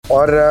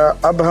और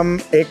अब हम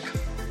एक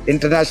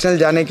इंटरनेशनल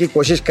जाने की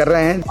कोशिश कर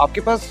रहे हैं।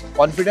 आपके पास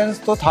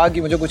कॉन्फिडेंस तो था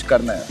कि मुझे कुछ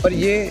करना है, पर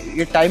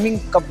ये टाइमिंग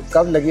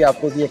कब लगी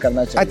आपको कि ये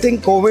करना चाहिए? I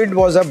think COVID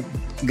was a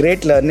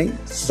great learning.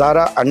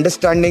 सारा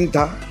अंडरस्टैंडिंग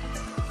था,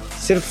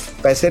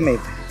 सिर्फ पैसे नहीं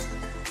थे।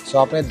 सो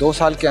आपने 2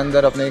 साल के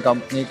अंदर अपनी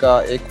कंपनी का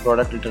एक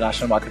प्रोडक्ट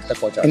इंटरनेशनल मार्केट तक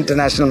पहुंचा।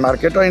 इंटरनेशनल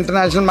मार्केट, और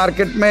इंटरनेशनल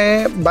मार्केट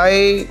में by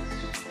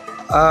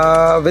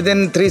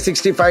within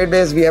 365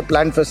 days we have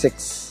plan for 6।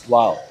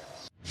 Wow.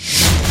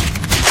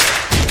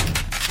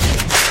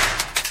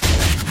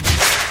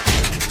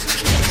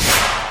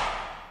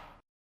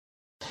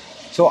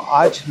 सो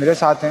आज मेरे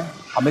साथ हैं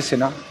अमित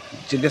सिन्हा,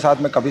 जिनके साथ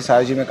मैं कभी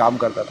सायाजी में काम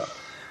करता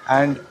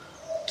था। And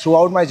through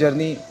out my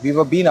journey we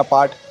were been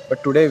apart,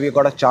 but today we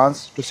got a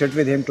chance to sit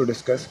with him to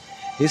discuss.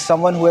 He is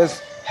someone who has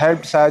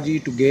helped Sayaji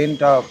to gain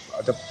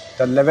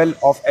the level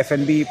of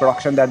F&B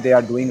production that they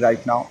are doing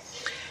right now.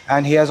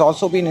 And he has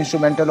also been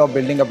instrumental of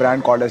building a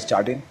brand called as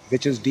Jardin,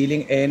 which is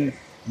dealing in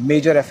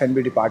major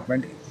F&B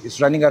department. He's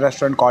running a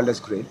restaurant called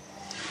as Grill.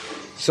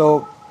 So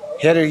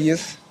here he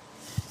is.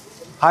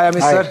 Hi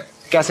Amit sir,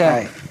 कैसे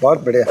हैं?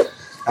 बहुत बढ़िया।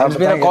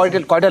 It's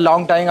been quite a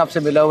long time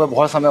आपसे मिला हुआ,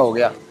 बहुत समय हो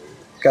गया।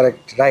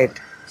 Correct,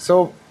 right. So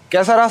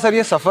कैसा रहा सर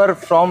ये suffer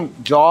from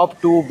job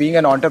to being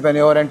an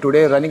entrepreneur and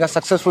today running a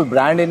successful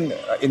brand इन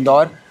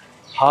इंदौर?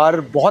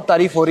 बहुत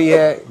तारीफ़ हो रही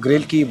है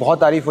ग्रिल की, बहुत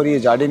तारीफ़ हो रही है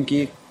जार्डिन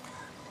की।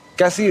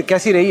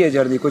 कैसी रही है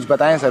जर्नी, कुछ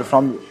बताएं sir,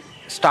 from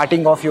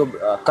starting of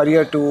your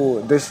career to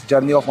this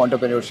journey of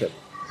entrepreneurship?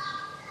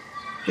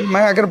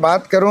 मैं अगर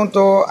बात करूं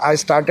तो I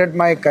started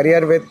my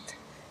career with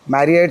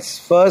मैरियट्स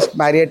first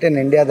Marriott in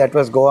India, that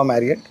was Goa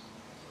Marriott.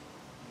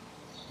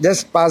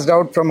 Just passed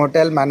out from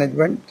hotel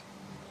management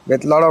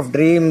with lot of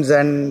dreams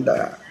and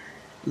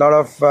lot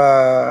of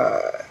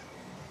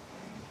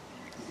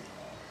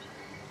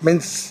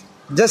means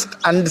just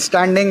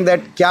understanding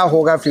that क्या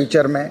होगा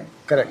future में.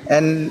 Correct.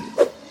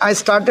 And I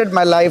started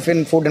my life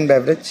in food and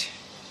beverage,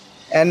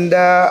 and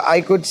I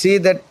could see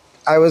that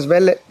I was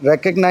well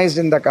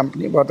recognized in the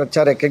company. बहुत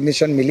अच्छा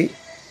recognition milli,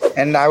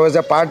 and I was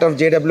a part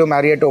of JW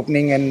Marriott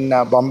opening in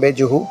Bombay,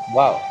 Juhu.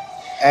 Wow.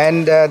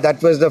 And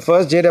that was the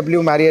first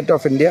JW Marriott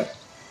of India.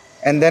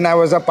 And then I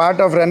was a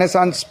part of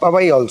Renaissance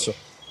Powai also.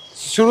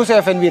 शुरू से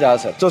F&B रहा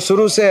sir? तो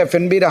शुरू से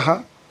F&B रहा.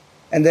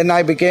 And then I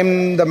became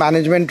the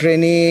management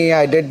trainee.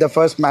 I did the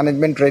first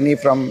management trainee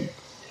from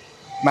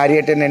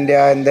Marriott in India.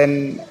 And then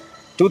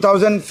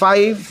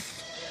 2005,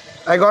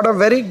 I got a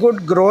very good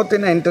growth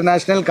in an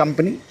international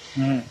company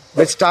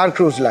with Star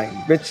Cruise Line,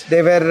 which they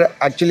were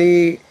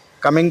actually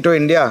coming to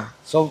India.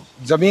 So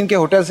ज़मीन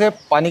के hotel से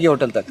पानी के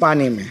hotel तक?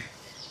 पानी में.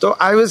 तो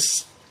I was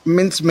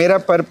मेरा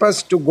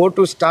purpose to go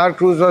to star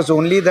cruise was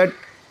only that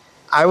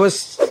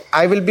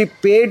I will be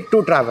paid to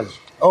travel.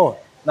 Oh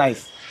nice.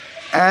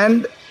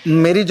 And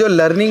मेरी जो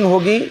लर्निंग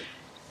होगी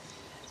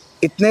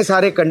इतने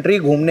सारे कंट्री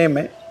घूमने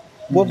में,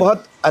 वो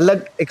बहुत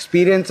अलग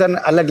एक्सपीरियंस एंड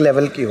अलग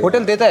लेवल की हो.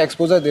 होटल देता है,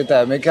 एक्सपोजर देता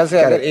है. मेरे ख्याल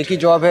से अगर एक ही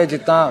जॉब है,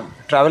 जितना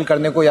ट्रैवल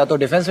करने को या तो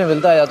डिफेंस में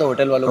मिलता है या तो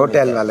होटल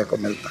वाले को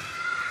मिलता है.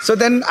 So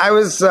then I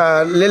was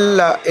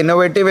little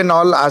innovative in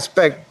all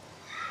aspect.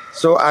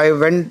 So I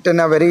went in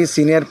a very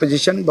senior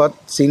position, बहुत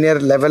senior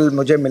level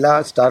मुझे मिला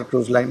Star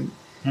Cruise Line.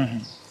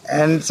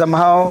 And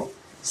somehow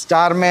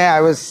Star में I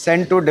was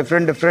sent to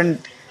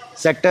different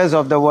sectors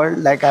of the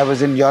world. Like I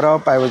was in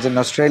Europe, I was in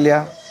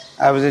Australia,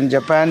 I was in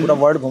Japan. पूरा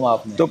world घुमा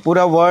आपने? तो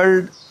पूरा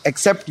world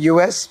except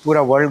US,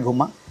 पूरा world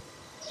घुमा.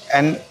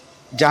 And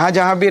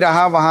जहाँ भी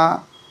रहा वहाँ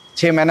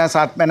 6 महीना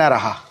 7 महीना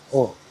रहा.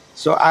 Oh.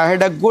 So I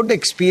had a good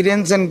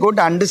experience and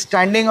good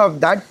understanding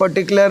of that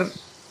particular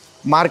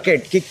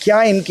market कि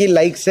क्या इनकी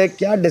लाइक्स है,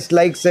 क्या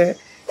डिसलाइक्स है,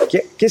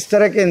 किस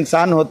तरह के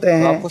इंसान होते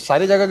हैं. आपको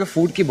सारी जगह के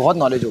फूड की बहुत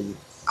नॉलेज होगी.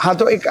 हाँ,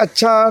 तो एक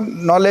अच्छा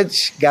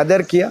नॉलेज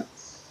गैदर किया.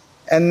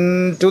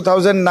 And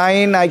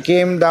 2009 I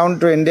came down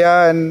to India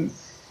and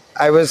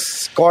I was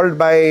called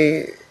by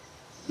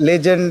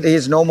legend, he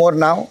is no more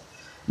now,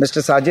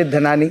 mister Sajid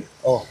Dhanani.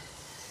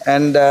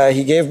 And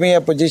he gave me a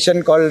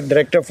position called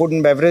director food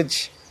and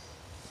beverage.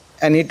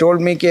 And he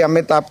told me कि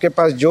अमित, आपके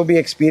पास जो भी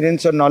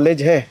experience और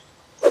knowledge है,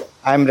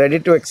 I am ready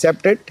to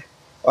accept it.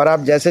 और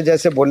आप जैसे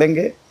जैसे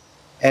बोलेंगे,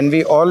 and we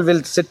all will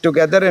sit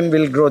together and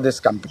we'll grow this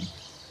company.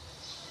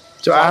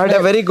 So I had a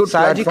very good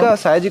platform.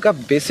 Sayaji का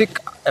बेसिक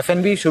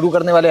F&B शुरू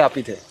करने वाले आप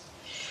ही थे?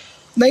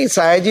 नहीं,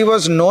 Sayaji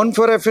was known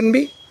for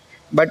F&B,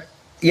 but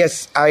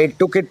yes, I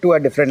took it to a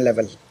different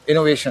level.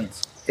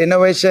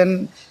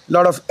 Innovation,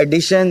 lot of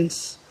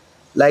additions.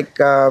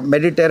 Like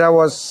Mediterra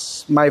was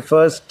my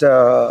first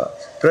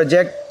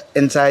project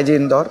in Sayaji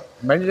Indore.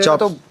 Mediterra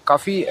तो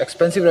काफ़ी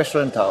expensive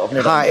restaurant था अपने.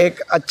 हाँ, एक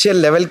अच्छे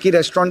लेवल की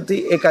रेस्टोरेंट थी,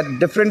 एक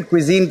डिफरेंट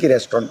क्विजीन की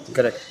रेस्टोरेंट थी.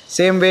 Correct.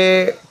 Same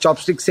way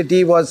chopstick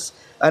city was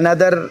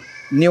another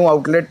new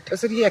outlet.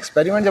 Sir ये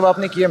एक्सपेरिमेंट जब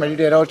आपने किया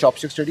मेडिटेरा और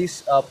चॉपस्टिक सिटी,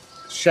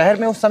 शहर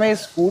में उस समय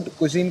इस फूड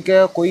क्विजीन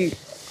का कोई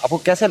आपको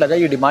कैसे लगा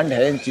ये डिमांड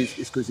है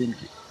इस क्विजीन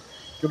की?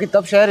 क्योंकि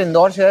तब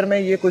इंदौर शहर में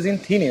ये क्विजीन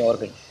थी नहीं और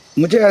कहीं.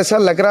 मुझे ऐसा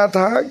लग रहा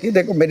था कि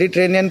देखो,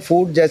 मेडिटेरेनियन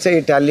फूड जैसे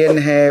इटालियन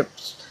है,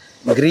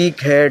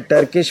 ग्रीक है,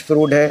 टर्किश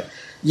फूड है,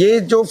 ये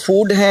जो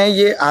फूड हैं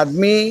ये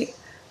आदमी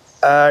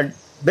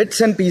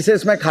बिट्स एंड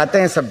पीसेस में खाते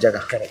हैं सब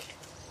जगह। करेक्ट।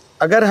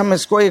 अगर हम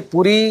इसको एक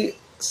पूरी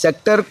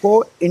सेक्टर को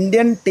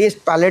इंडियन टेस्ट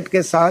पैलेट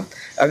के साथ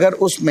अगर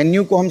उस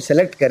मेन्यू को हम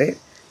सेलेक्ट करें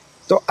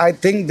तो I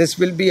think this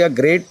will be a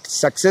great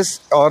success.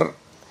 और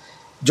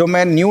जो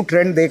मैं न्यू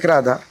ट्रेंड देख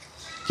रहा था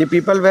कि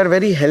पीपल वेर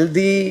वेरी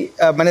हेल्दी,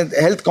 मैंने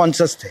हेल्थ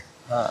कॉन्शियस थे।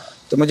 हाँ।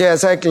 तो मुझे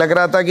ऐसा एक लग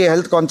रहा था कि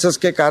हेल्थ कॉन्शियस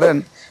के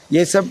कारण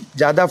ये सब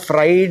ज़्यादा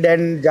फ्राइड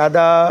एंड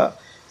ज़्यादा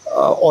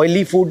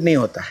ऑयली फूड नहीं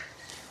होता है,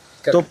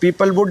 तो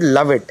people would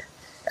love it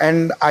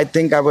and I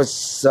think I was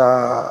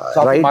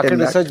right. Market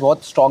research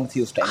बहुत स्ट्रांग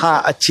थी उस टाइम।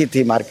 हाँ, अच्छी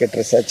थी मार्केट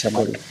रिसर्च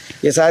हमारी,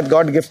 ये शायद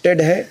गॉड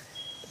गिफ्टेड है।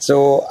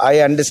 So I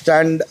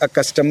understand a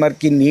customer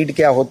की नीड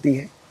क्या होती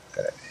है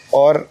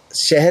और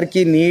शहर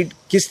की नीड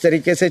किस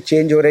तरीके से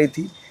चेंज हो रही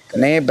थी।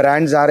 नए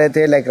ब्रांड्स आ रहे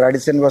थे, like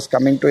Radisson was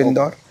coming to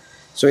Indore,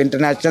 so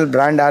international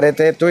brand आ रहे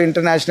थे, तो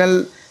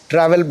इंटरनेशनल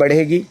ट्रैवल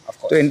बढ़ेगी,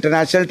 तो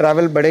इंटरनेशनल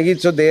ट्रैवल बढ़ेगी,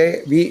 सो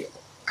दे we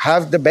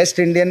have the best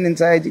Indian in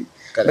Sayaji.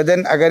 But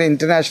then अगर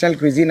इंटरनेशनल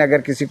क्विजीन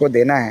अगर किसी को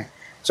देना है,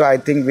 so I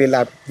think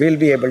we'll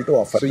be able to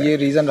offer। तो ये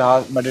रीजन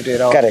रहा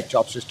मडिटेरा और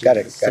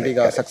चॉपस्टिक सिटी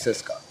का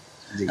सक्सेस का।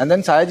 एंड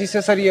देन सायाजी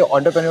से सर ये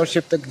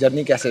एंटरप्रेन्योरशिप तक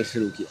जर्नी कैसे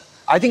शुरू की?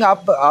 आई थिंक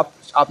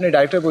आपने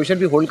डायरेक्टर पोजीशन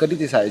भी होल्ड करी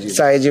थी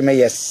सायाजी में।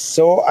 Yes,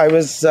 so I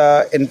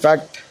was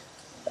in fact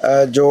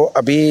जो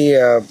अभी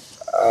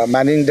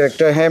मैनेजिंग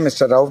डायरेक्टर है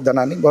मिस्टर राउफ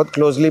धनानी, बहुत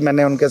क्लोजली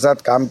मैंने उनके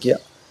साथ काम किया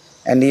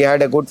and he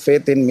had a good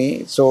faith in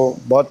me. So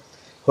बहुत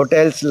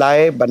होटल्स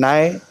लाए,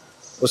 बनाए,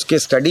 उसकी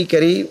स्टडी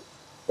करी,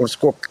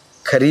 उसको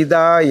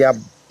ख़रीदा या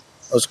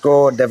उसको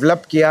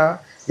डेवलप किया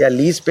या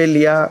लीज पे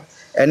लिया,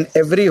 and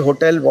every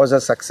hotel was a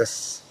success.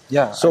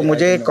 So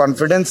मुझे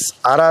कॉन्फिडेंस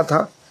आ रहा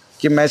था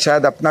कि मैं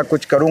शायद अपना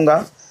कुछ करूँगा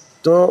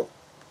तो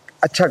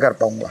अच्छा कर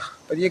पाऊँगा।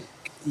 पर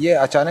ये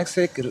अचानक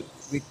से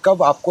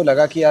कब आपको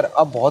लगा कि यार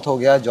अब बहुत हो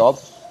गया जॉब,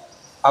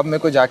 अब मेरे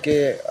को जाके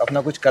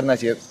अपना कुछ करना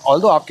चाहिए?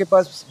 ऑल्दो आपके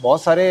पास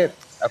बहुत सारे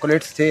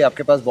एक्कोलेट्स थे,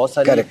 आपके पास बहुत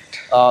सारी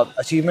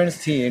अचीवमेंट्स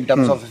थी इन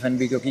टर्म्स ऑफ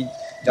F&B, क्योंकि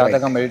जहाँ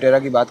तक हम मेडिटेरा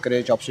की बात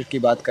करें, चॉपस्टिक की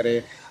बात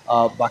करें,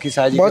 बाकी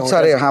सारे बहुत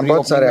सारे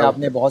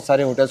आपने बहुत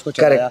सारे होटल्स को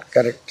चलाया।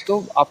 करेक्ट।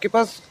 तो आपके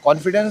पास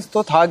कॉन्फिडेंस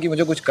तो था कि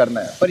मुझे कुछ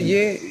करना है, पर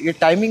ये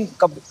टाइमिंग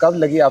कब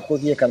लगी आपको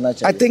कि ये करना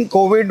चाहिए? I think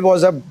COVID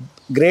was a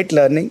great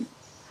learning.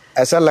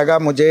 ऐसा लगा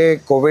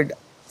मुझे, कोविड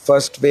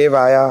फर्स्ट वेव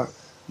आया,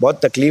 बहुत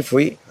तकलीफ़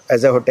हुई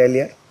एज ए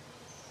होटेलियर।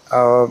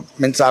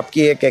 मीन्स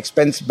आपकी एक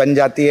एक्सपेंस बन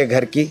जाती है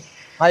घर की,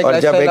 और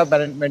जब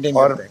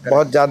और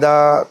बहुत ज़्यादा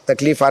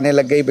तकलीफ़ आने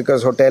लग गई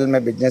बिकॉज होटल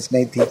में बिजनेस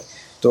नहीं थी,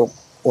 तो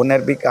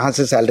ओनर भी कहाँ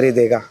से सैलरी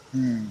देगा।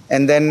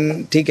 एंड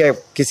देन ठीक है,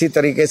 किसी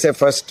तरीके से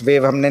फर्स्ट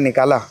वेव हमने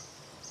निकाला,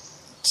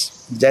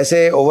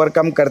 जैसे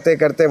ओवरकम करते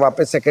करते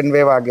वापस सेकेंड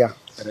वेव आ गया,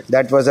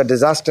 दैट वाज अ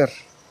डिज़ास्टर।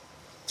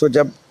 तो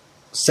जब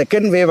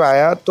सेकेंड वेव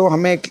आया तो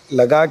हमें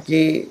लगा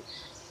कि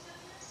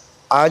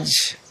आज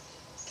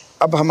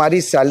अब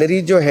हमारी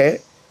सैलरी जो है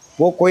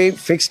वो कोई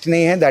फिक्स्ड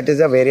नहीं है, that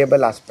is a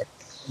variable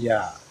aspect.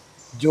 या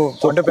जो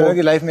एंटरप्रेन्योर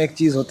की लाइफ में एक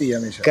चीज़ होती है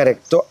हमेशा।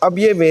 करेक्ट। तो अब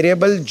ये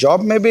वेरिएबल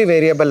जॉब में भी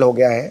वेरिएबल हो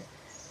गया है,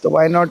 तो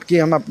व्हाई नॉट कि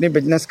हम अपनी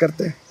बिजनेस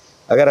करते हैं।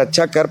 अगर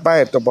अच्छा कर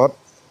पाए तो बहुत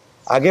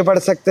आगे बढ़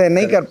सकते हैं,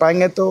 नहीं कर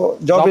पाएंगे तो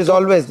job is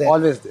always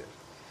there.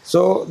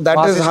 So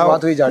that is how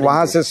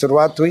वहाँ से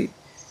शुरुआत हुई।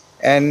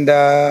 And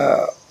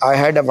I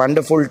had a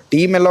wonderful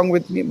team along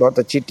with me, बहुत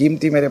अच्छी टीम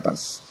थी मेरे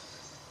पास,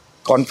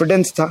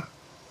 कॉन्फिडेंस था,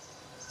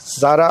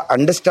 सारा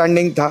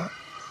अंडरस्टैंडिंग था,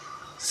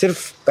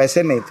 सिर्फ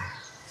पैसे नहीं थे,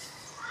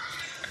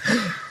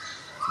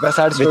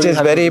 which is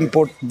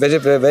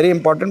very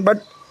important. But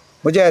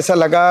मुझे ऐसा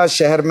लगा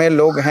शहर में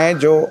लोग हैं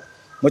जो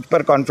मुझ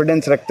पर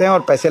कॉन्फिडेंस रखते हैं और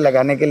पैसे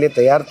लगाने के लिए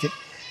तैयार थे।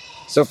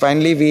 So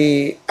finally we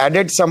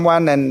added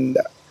someone and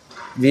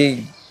we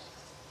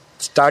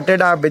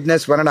started our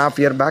business 1.5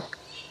 years back,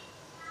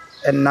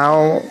 and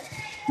now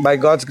by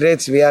God's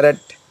grace we are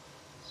at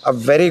a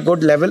very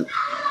good level.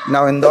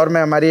 Now Indore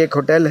में हमारी एक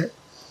होटल है,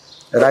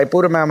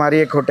 रायपुर में हमारी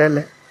एक होटल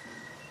है,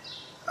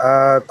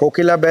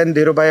 कोकिला बहन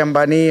धीरूभाई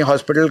अंबानी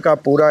हॉस्पिटल का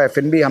पूरा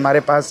F&B हमारे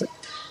पास है।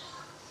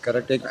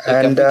 करेक्ट। एक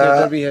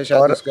एम्फीथिएटर भी है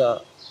शायद उसका।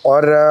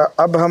 और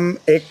अब हम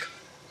एक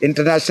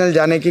इंटरनेशनल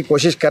जाने की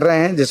कोशिश कर रहे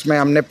हैं, जिसमें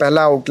हमने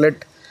पहला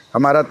आउटलेट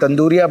हमारा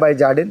Tandooria by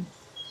Jardin,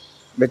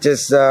 which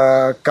is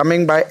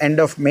coming by end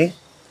of May.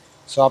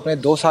 So आपने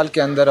 2 साल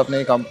के अंदर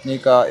अपनी कंपनी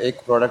का एक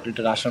प्रोडक्ट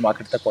इंटरनेशनल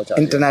मार्केट तक पहुंचा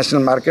दिया।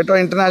 इंटरनेशनल मार्केट, और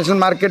इंटरनेशनल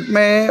मार्केट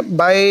में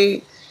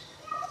by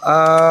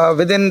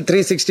within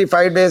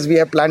 365 days we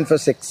have planned for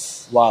 6.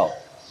 Wow.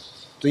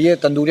 तो ये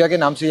तंदूरिया के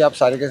नाम से ही आप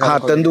सारे के सारे? हाँ,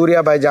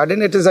 Tandooria by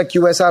Jardin. It is a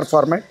QSR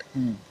format,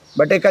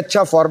 but एक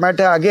अच्छा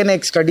फॉर्मेट है। अगेन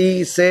एक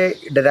स्टडी से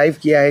डिराइव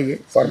किया है ये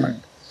फॉर्मेट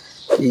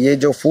कि ये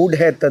जो फूड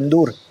है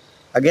tandoor,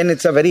 again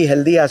it's a very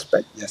healthy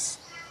aspect. Yes.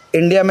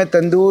 India में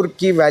तंदूर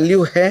की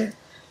वैल्यू है,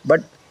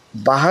 बट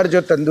बाहर जो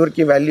तंदूर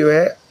की वैल्यू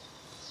है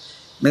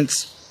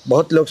मीन्स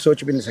बहुत लोग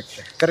सोच भी नहीं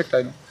सकते। करेक्ट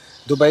है।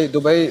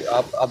 दुबई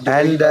आप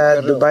एंड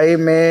दुबई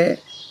में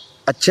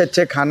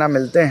अच्छे खाना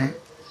मिलते हैं,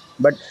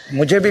 बट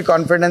मुझे भी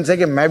कॉन्फिडेंस है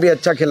कि मैं भी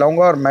अच्छा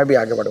खिलाऊंगा और मैं भी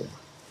आगे बढ़ूंगा।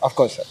 Of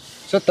course sir.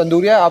 Sir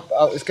Tandooria आप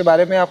इसके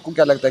बारे में आपको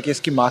क्या लगता है कि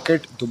इसकी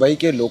मार्केट दुबई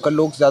के लोकल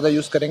लोग ज़्यादा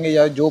यूज़ करेंगे,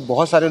 या जो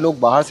बहुत सारे लोग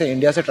बाहर से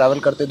इंडिया से ट्रैवल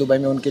करते हैं दुबई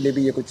में, उनके लिए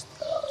भी ये कुछ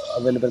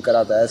अवेलेबल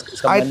कराता है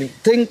इसका आई मेन्यू?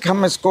 थिंक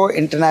हम इसको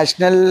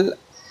इंटरनेशनल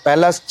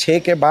पहला 6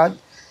 के बाद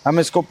हम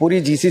इसको पूरी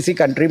जीसीसी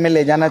कंट्री में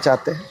ले जाना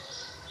चाहते हैं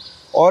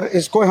और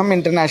इसको हम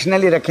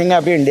इंटरनेशनली रखेंगे,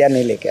 अभी इंडिया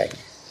नहीं लेके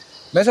आएंगे।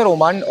 मैं सर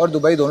ओमान और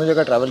दुबई दोनों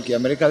जगह ट्रैवल किया,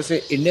 मेरे ख्याल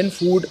से इंडियन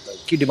फूड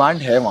की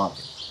डिमांड है वहाँ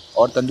पे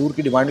और तंदूर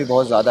की डिमांड भी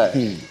बहुत ज़्यादा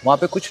है। वहाँ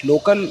पे कुछ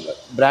लोकल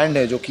ब्रांड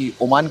है जो कि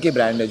ओमान के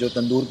ब्रांड है जो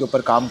तंदूर के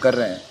ऊपर काम कर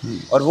रहे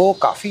हैं और वो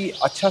काफ़ी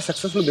अच्छा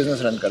सक्सेसफुल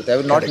बिजनेस रन करते हैं।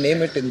 I will not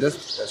name it in this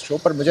show,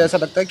 पर मुझे ऐसा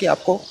लगता है कि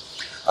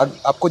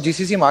आपको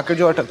जीसीसी मार्केट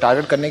जो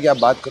टारगेट करने की आप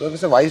बात करो,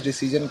 वैसे वाइज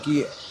डिसीजन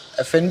की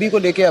F&B को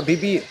लेके अभी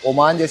भी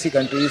ओमान जैसी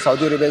कंट्रीज,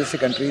 सऊदी अरेबिया जैसी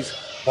कंट्रीज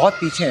बहुत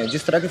पीछे हैं।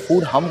 जिस तरह के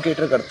फूड हम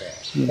केटर करते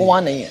हैं वो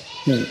वहाँ नहीं है।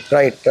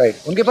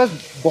 राइट। उनके पास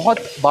बहुत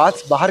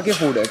बाहर के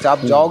फूड है, चाहे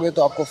आप जाओगे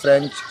तो आपको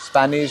फ्रेंच,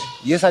 स्पेनिश,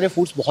 ये सारे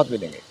फूड्स बहुत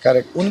मिलेंगे।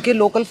 करेक्ट। उनके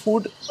लोकल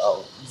फूड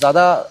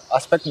ज़्यादा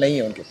एस्पेक्ट नहीं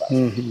है उनके पास।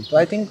 तो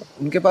आई थिंक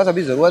उनके पास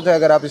अभी ज़रूरत है,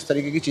 अगर आप इस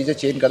तरीके की चीज़ें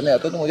चेंज करने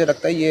आते हो तो मुझे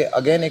लगता है ये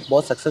अगेन एक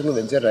बहुत सक्सेसफुल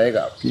वेंचर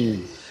रहेगा।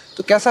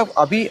 तो कैसा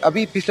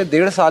अभी पिछले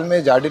 1.5 साल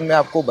में जार्डिन में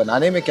आपको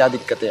बनाने में क्या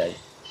दिक्कतें आई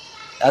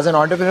एज एन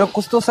एंटरप्रेन्योर?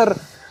 कुछ तो सर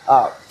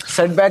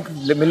सेटबैक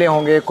मिले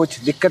होंगे, कुछ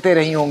दिक्कतें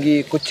रही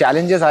होंगी, कुछ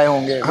चैलेंजेस आए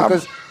होंगे,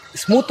 बिकॉज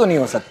स्मूथ तो नहीं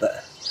हो सकता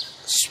है।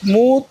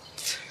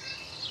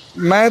 स्मूथ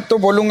मैं तो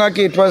बोलूँगा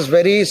कि it was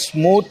very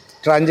smooth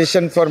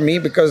transition for me,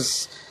 because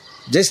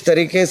जिस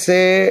तरीके से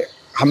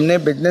हमने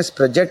बिजनेस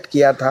प्रोजेक्ट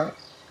किया था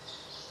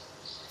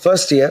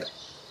फर्स्ट ईयर,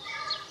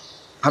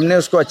 हमने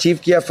उसको अचीव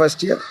किया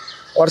फर्स्ट ईयर,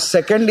 और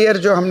सेकेंड ईयर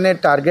जो हमने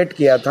टारगेट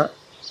किया था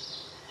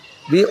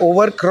we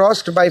over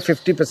crossed by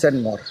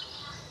 50% more.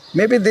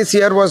 Maybe this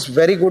year was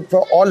very good for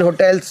all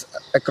hotels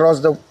across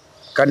the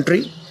country,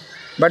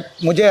 but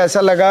मुझे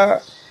ऐसा लगा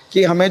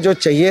कि हमें जो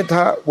चाहिए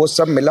था वो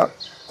सब मिला।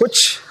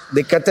 कुछ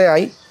दिक्कतें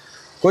आई,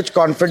 कुछ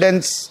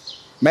कॉन्फिडेंस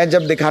मैं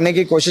जब दिखाने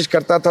की कोशिश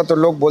करता था तो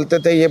लोग बोलते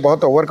थे ये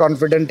बहुत ओवर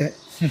कॉन्फिडेंट है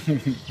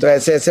तो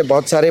ऐसे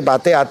बहुत सारी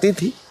बातें आती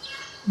थी,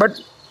 बट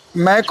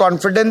मैं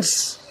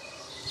कॉन्फिडेंस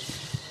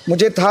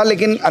मुझे था,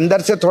 लेकिन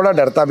अंदर से थोड़ा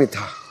डरता भी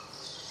था।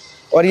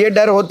 और ये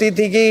डर होती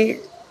थी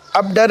कि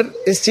अब डर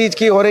इस चीज़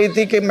की हो रही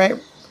थी कि मैं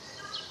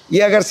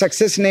ये अगर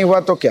सक्सेस नहीं हुआ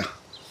तो क्या।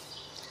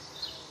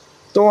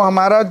 तो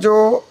हमारा जो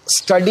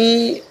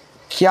स्टडी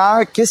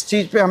किस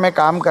चीज़ पे हमें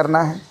काम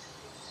करना है,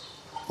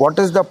 what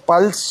is the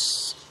pulse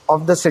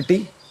of the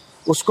city,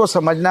 उसको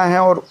समझना है।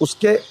 और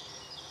उसके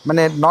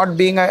मैंने not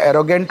being a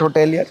arrogant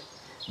hotelier,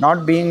 not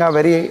being a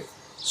very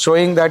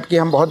showing that कि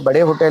हम बहुत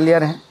बड़े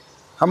होटेलियर हैं,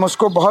 हम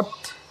उसको बहुत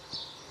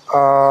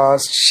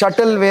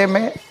शटल वे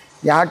में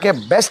यहाँ के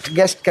बेस्ट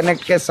गेस्ट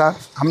कनेक्ट के साथ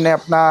हमने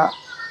अपना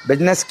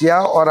बिजनेस किया।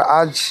 और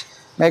आज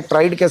मैं एक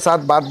प्राइड के साथ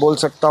बात बोल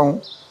सकता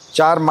हूँ,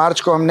 4 मार्च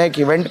को हमने एक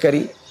इवेंट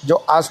करी जो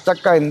आज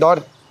तक का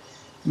इंदौर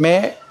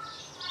में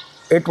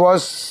it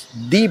was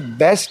the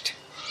best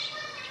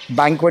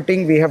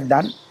बैंक्वेटिंग we have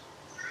done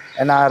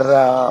and are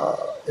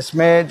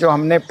इसमें जो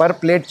हमने पर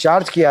प्लेट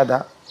चार्ज किया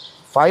था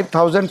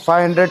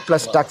 5,500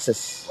 प्लस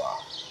टैक्सेस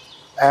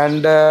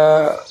एंड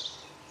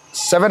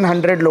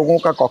 700 लोगों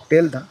का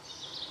कॉकटेल था।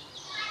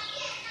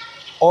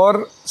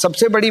 और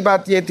सबसे बड़ी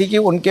बात ये थी कि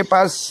उनके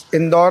पास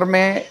इंदौर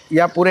में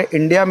या पूरे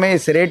इंडिया में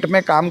इस रेट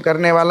में काम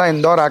करने वाला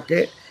इंदौर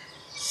आके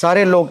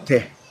सारे लोग थे।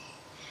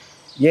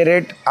 ये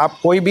रेट आप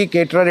कोई भी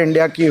केटरर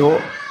इंडिया की हो,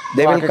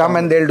 they will come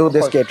and they will do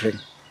this catering.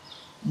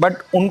 But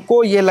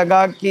उनको ये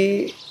लगा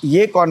कि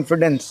ये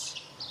कॉन्फिडेंस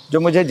जो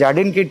मुझे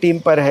जार्डिन की टीम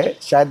पर है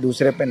शायद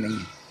दूसरे पे नहीं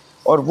है।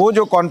 और वो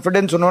जो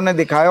कॉन्फिडेंस उन्होंने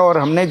दिखाया और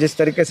हमने जिस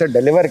तरीके से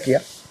डिलीवर किया,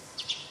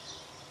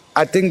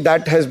 I think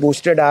that has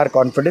boosted our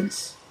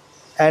confidence.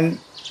 And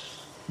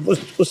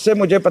उससे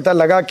मुझे पता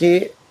लगा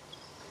कि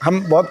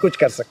हम बहुत कुछ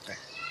कर सकते हैं।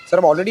 सर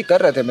हम ऑलरेडी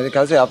कर रहे थे, मेरे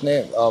ख्याल से आपने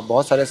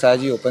बहुत सारे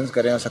शाहजी ओपन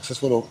करे हैं,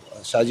 सक्सेसफुल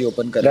शाहजी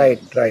ओपन करे।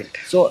 राइट।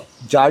 सो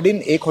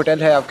जार्डिन एक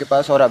होटल है आपके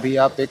पास और अभी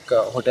आप एक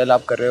होटल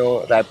आप कर रहे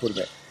हो रायपुर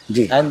में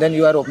जी, and then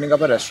you are opening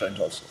up a restaurant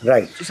also.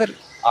 Right. तो सर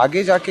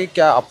आगे जाके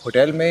क्या आप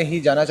होटल में ही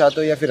जाना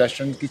चाहते हो या फिर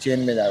रेस्टोरेंट की चेन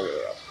में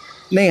जाओगे आप?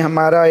 नहीं,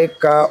 हमारा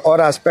एक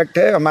और एस्पेक्ट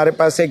है, हमारे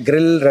पास एक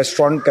ग्रिल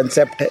रेस्टोरेंट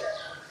कंसेप्ट है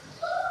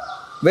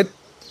विथ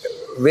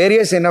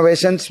वेरियस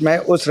इनोवेशंस। मैं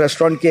उस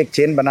रेस्टोरेंट की एक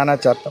चेन बनाना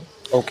चाहता हूँ।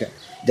 ओके।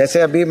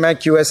 जैसे अभी मैं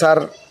QSR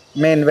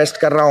में इन्वेस्ट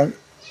कर रहा हूँ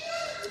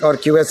और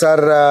QSR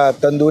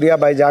तंदूरिया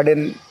by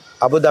jardin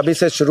Abu Dhabi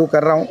से शुरू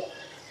कर रहा हूँ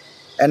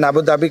एंड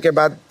अबू धाबी के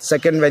बाद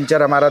सेकंड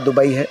वेंचर हमारा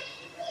दुबई है।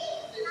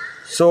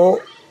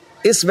 सो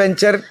इस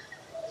वेंचर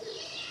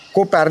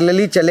को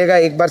पैरेलली चलेगा,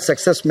 एक बार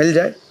सक्सेस मिल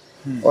जाए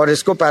और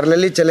इसको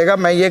पैरेलली चलेगा,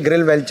 मैं ये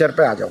ग्रिल वेंचर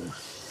पे आ जाऊँगा।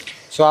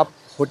 सो आप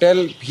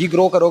होटल भी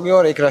ग्रो करोगे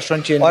और एक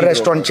रेस्टोरेंट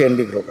चेन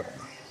भी ग्रो करूँगा।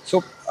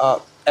 सो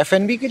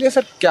F&B के लिए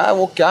सर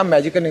क्या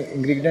मैजिकल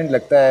इंग्रेडिएंट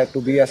लगता है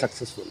to be a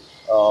successful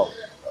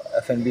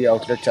F&B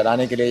outlet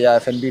चलाने के लिए या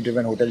F&B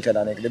ड्रिवन होटल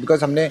चलाने के लिए?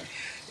 बिकॉज हमने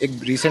एक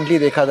रिसेंटली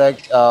देखा था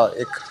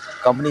एक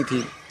कंपनी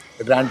थी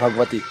ग्रैंड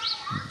भगवती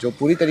जो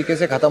पूरी तरीके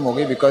से ख़त्म हो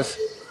गई बिकॉज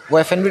वो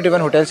F&B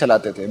ड्रिवन होटल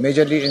चलाते थे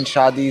majorly in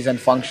शादीज and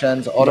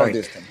functions all of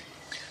this thing.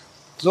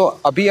 तो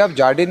अभी आप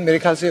जार्डिन मेरे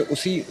ख्याल से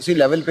उसी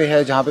लेवल पे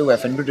है जहाँ पे वो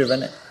F&B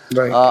ड्रिवन है।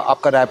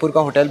 आपका रायपुर का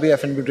होटल भी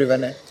F&B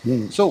ड्रिवन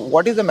है। So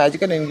what is the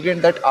magical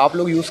ingredient that आप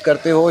लोग यूज़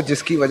करते हो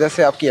जिसकी वजह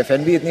से आपकी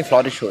F&B इतनी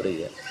फ्लॉरिश हो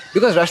रही है?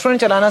 बिकॉज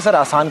रेस्टोरेंट चलाना सर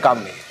आसान काम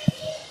नहीं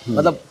है.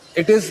 मतलब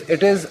it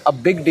is a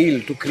big deal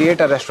to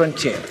create a restaurant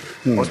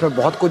chain. उसमें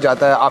बहुत कुछ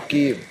जाता है,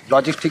 आपकी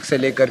लॉजिस्टिक्स से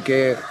लेकर के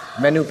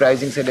मेन्यू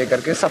प्राइसिंग से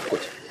लेकर के सब कुछ.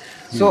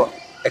 सो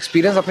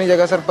एक्सपीरियंस अपनी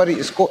जगह सर, पर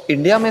इसको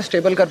इंडिया में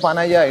स्टेबल कर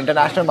पाना या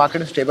इंटरनेशनल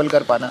मार्केट में स्टेबल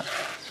कर पाना,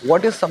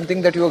 what is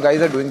something that you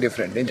guys are doing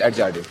different at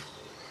jardin?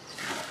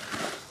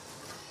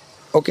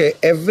 Okay,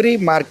 every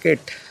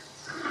market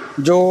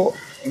जो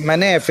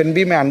मैंने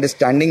F&B में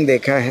अंडरस्टैंडिंग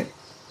देखा है,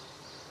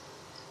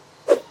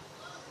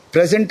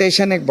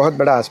 प्रेजेंटेशन एक बहुत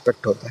बड़ा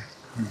एस्पेक्ट होता है.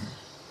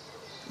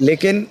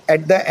 लेकिन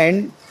एट द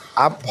एंड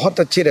आप बहुत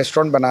अच्छी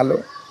रेस्टोरेंट बना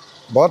लो,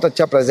 बहुत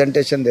अच्छा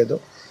प्रेजेंटेशन दे दो,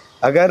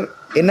 अगर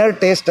इनर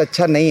टेस्ट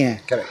अच्छा नहीं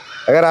है, करेक्ट,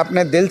 अगर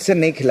आपने दिल से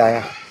नहीं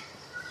खिलाया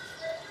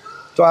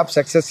तो आप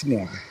सक्सेस नहीं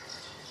होंगे.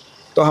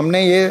 तो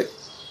हमने ये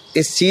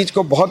इस चीज़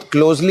को बहुत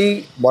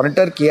क्लोजली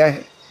मॉनिटर किया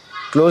है,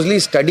 क्लोजली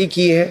स्टडी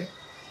की है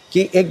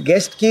कि एक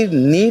गेस्ट की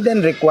नीड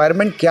एंड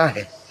रिक्वायरमेंट क्या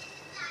है.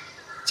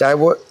 चाहे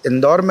वो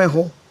इंदौर में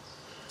हो,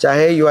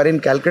 चाहे यू आर इन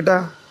कैलकाटा,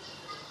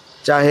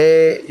 चाहे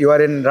यू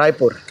आर इन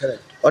रायपुर,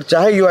 और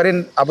चाहे you are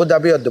in Abu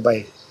Dhabi और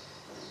दुबई,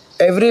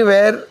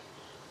 एवरीवेयर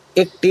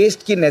एक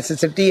टेस्ट की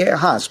नेसेसिटी है.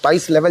 हाँ,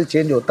 स्पाइस लेवल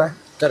चेंज होता है.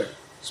 करेक्ट.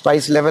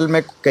 स्पाइस लेवल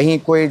में कहीं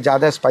कोई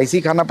ज़्यादा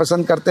स्पाइसी खाना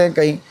पसंद करते हैं,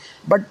 कहीं,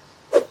 बट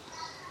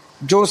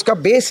जो उसका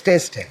बेस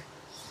टेस्ट है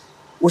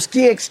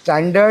उसकी एक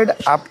स्टैंडर्ड,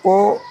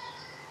 आपको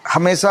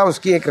हमेशा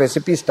उसकी एक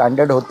रेसिपी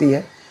स्टैंडर्ड होती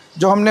है,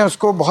 जो हमने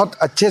उसको बहुत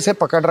अच्छे से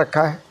पकड़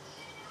रखा है.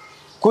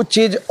 कुछ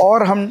चीज़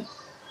और हम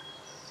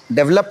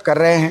डेवलप कर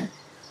रहे हैं.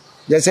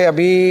 जैसे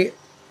अभी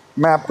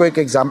मैं आपको एक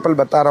एग्जांपल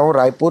बता रहा हूँ.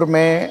 रायपुर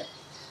में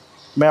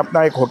मैं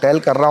अपना एक होटल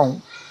कर रहा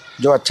हूँ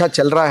जो अच्छा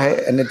चल रहा है,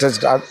 and it is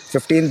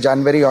 15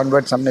 January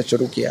onwards हमने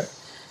शुरू किया,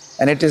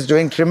 and it is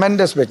doing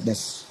tremendous business.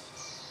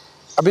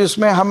 अभी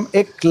उसमें हम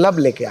एक क्लब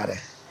लेके आ रहे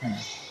हैं.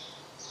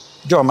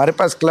 जो हमारे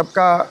पास क्लब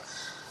का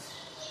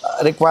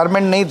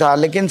रिक्वायरमेंट नहीं था,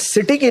 लेकिन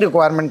सिटी की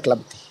रिक्वायरमेंट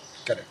क्लब थी.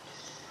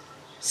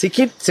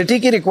 करेक्ट. सिटी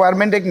की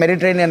रिक्वायरमेंट एक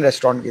मेडिटेरेनियन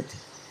रेस्टोरेंट की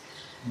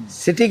थी.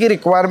 सिटी की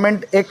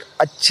रिक्वायरमेंट एक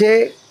अच्छे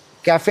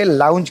कैफ़े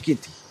लाउंज की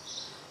थी.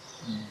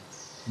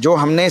 जो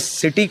हमने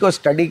सिटी को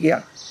स्टडी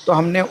किया तो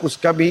हमने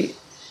उसका भी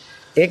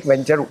एक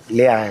वेंचर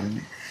ले आया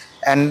हमने.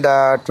 And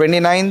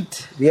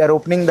 29th we are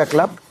opening the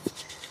club.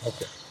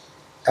 Okay.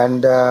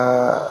 And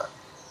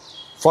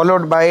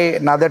followed by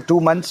another 2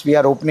 months we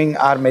are opening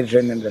our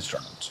Mediterranean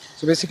restaurant.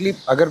 So basically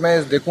अगर मैं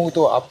देखूँ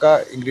तो आपका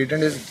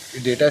ingredient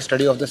is data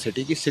study of the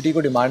city की सिटी को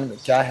डिमांड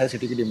क्या है,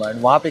 सिटी की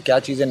डिमांड, वहाँ पे क्या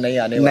चीज़ें नहीं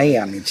आनी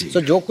चाहिए.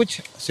 So जो कुछ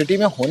सिटी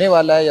में होने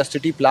वाला है या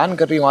सिटी प्लान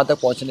कर रही है वहाँ तक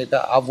पहुँचने का,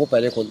 आप वो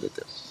पहले खोल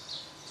देते हो.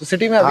 तो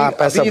सिटी में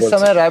अभी इस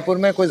समय रायपुर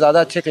में कोई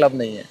ज़्यादा अच्छे क्लब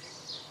नहीं है.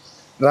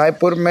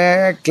 रायपुर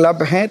में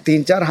क्लब हैं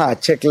 3-4, हाँ,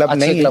 अच्छे क्लब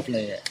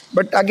नहीं है.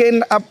 बट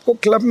अगेन आपको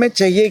क्लब में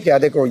चाहिए क्या?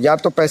 देखो, या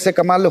तो पैसे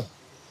कमा लो,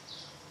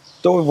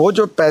 तो वो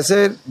जो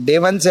पैसे डे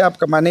वन से आप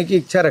कमाने की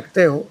इच्छा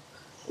रखते हो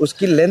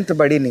उसकी लेंथ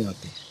बड़ी नहीं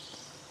होती,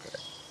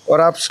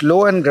 और आप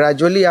स्लो एंड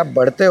ग्रेजुअली आप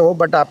बढ़ते हो,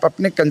 बट आप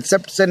अपने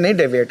कंसेप्ट से नहीं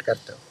डेविएट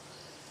करते हो,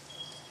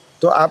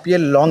 तो आप ये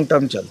लॉन्ग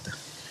टर्म चलते हो.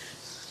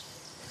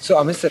 सो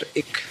अमित सर,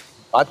 एक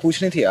बात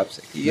पूछनी थी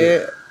आपसे.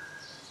 ये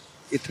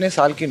इतने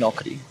साल की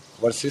नौकरी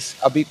वर्सेस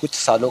अभी कुछ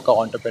सालों का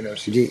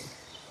entrepreneurship, ji,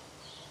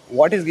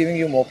 what is giving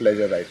you more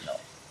pleasure right now?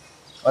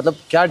 मतलब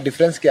क्या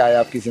डिफरेंस क्या है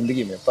आपकी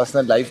ज़िंदगी में,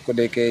 पर्सनल लाइफ को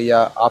लेके, या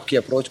आपकी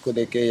अप्रोच को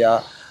लेके,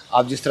 या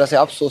आप जिस तरह से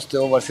आप सोचते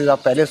हो वर्सेस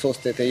आप पहले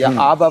सोचते थे, या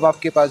अब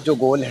आपके पास जो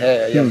गोल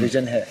है या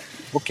विजन है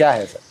वो क्या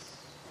है सर?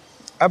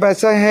 अब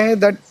ऐसा है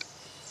दैट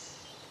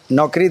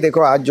नौकरी,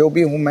 देखो, आज जो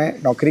भी हूँ मैं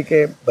नौकरी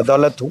के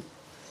बदौलत हूँ.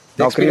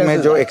 नौकरी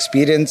में जो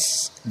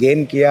एक्सपीरियंस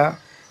गेन किया,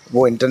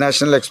 वो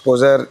इंटरनेशनल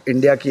एक्सपोज़र,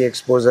 इंडिया की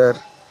एक्सपोज़र,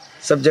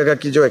 सब जगह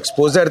की जो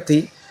एक्सपोज़र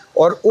थी,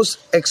 और उस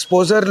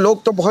एक्सपोज़र,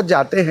 लोग तो बहुत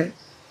जाते हैं,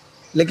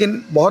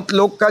 लेकिन बहुत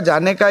लोग का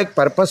जाने का एक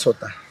पर्पस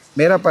होता है.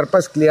 मेरा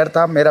पर्पस क्लियर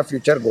था, मेरा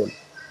फ्यूचर गोल.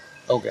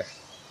 ओके.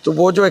 तो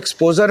वो जो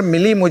एक्सपोज़र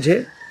मिली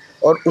मुझे,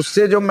 और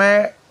उससे जो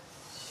मैं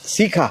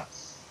सीखा,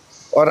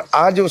 और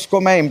आज उसको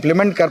मैं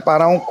इम्प्लीमेंट कर पा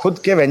रहा हूँ खुद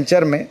के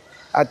वेंचर में,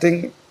 आई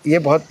थिंक ये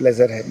बहुत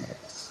प्लेजर है मेरे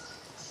पास.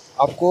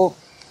 आपको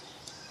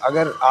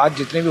अगर आज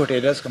जितने भी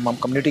होटेलर्स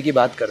कम्युनिटी की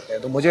बात करते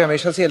हैं, तो मुझे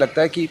हमेशा से ये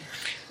लगता है कि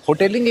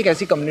होटेलिंग एक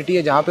ऐसी कम्युनिटी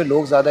है जहाँ पे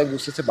लोग ज़्यादा एक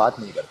दूसरे से बात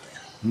नहीं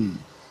करते हैं.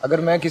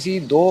 अगर मैं किसी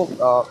 2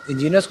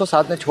 इंजीनियर्स को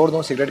साथ में छोड़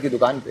दूँ सिगरेट की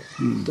दुकान पे,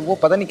 तो वो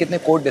पता नहीं कितने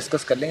कोट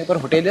डिस्कस कर लेंगे, पर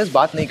होटेलियर्स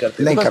बात नहीं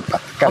करते. नहीं कर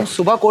पाते. हम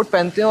सुबह कोट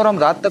पहनते हैं और हम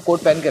रात तक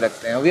कोट पहन के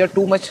रखते हैं. We are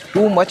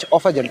too much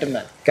of a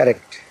gentleman.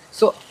 Correct.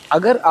 सो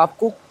अगर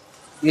आपको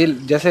ये,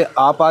 जैसे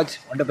आप आज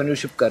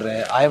एंटरप्रेन्योरशिप कर रहे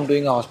हैं, I am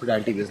doing a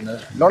hospitality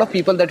business, lot of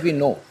people that we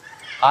know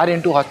are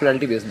into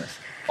hospitality business,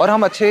 और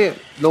हम अच्छे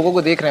लोगों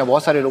को देख रहे हैं,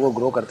 बहुत सारे लोगों को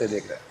ग्रो करते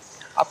देख रहे हैं.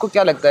 आपको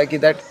क्या लगता है कि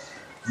that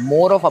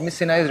more of Amit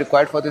Sinha is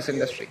required for this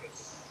industry?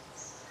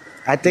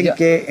 I think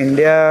कि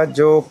इंडिया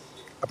जो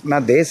अपना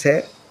देश है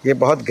ये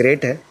बहुत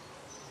ग्रेट है.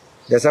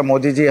 जैसा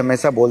मोदी जी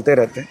हमेशा बोलते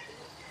रहते हैं,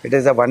 it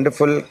is a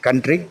wonderful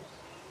country,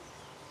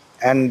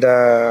 and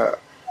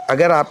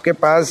अगर आपके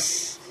पास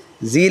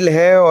ज़ील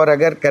है और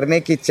अगर करने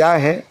की चाह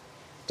है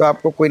तो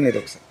आपको कोई नहीं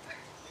रोक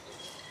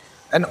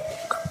सकता. एंड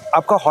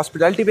आपका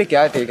हॉस्पिटैलिटी पे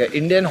क्या टेक है,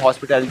 इंडियन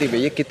हॉस्पिटैलिटी पे?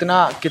 ये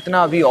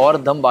कितना अभी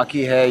और दम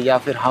बाकी है, या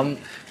फिर हम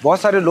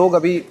बहुत सारे लोग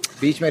अभी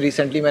बीच में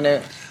रिसेंटली मैंने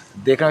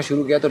देखना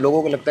शुरू किया तो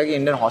लोगों को लगता है कि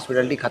इंडियन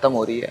हॉस्पिटैलिटी ख़त्म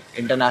हो रही है,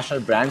 इंटरनेशनल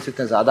ब्रांड्स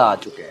इतने ज़्यादा आ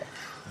चुके हैं,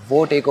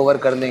 वो टेक ओवर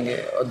कर लेंगे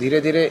और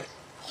धीरे धीरे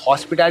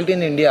hospitality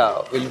in India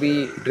will be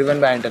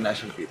driven by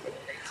international people.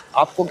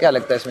 आपको क्या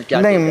लगता है इसमें क्या?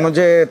 नहीं,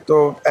 मुझे तो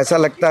ऐसा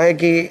लगता है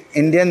कि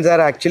Indians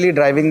are actually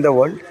driving the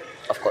world,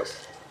 of course.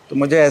 तो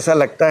मुझे ऐसा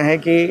लगता है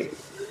कि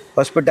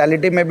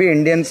हॉस्पिटैलिटी में भी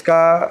इंडियंस का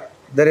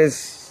देयर इज़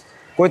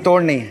कोई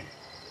तोड़ नहीं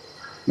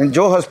है।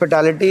 जो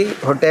हॉस्पिटैलिटी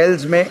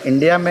होटल्स में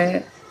इंडिया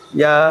में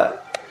या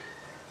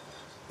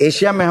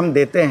एशिया में हम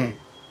देते हैं,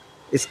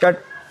 इसका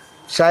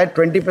शायद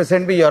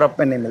 20% भी यूरोप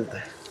में नहीं मिलता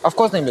है। ऑफ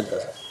कोर्स नहीं मिलता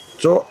सर।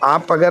 तो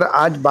आप अगर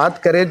आज बात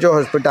करें जो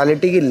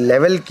हॉस्पिटैलिटी की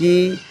लेवल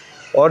की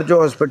और जो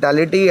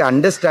हॉस्पिटैलिटी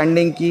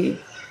अंडरस्टैंडिंग की,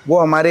 वो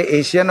हमारे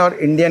एशियन और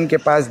इंडियन के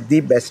पास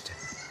दी बेस्ट है।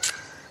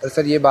 और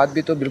सर ये बात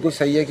भी तो बिल्कुल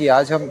सही है कि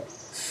आज हम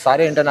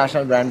सारे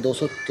इंटरनेशनल ब्रांड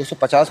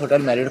 250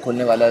 होटल मैरिड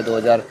खोलने वाला है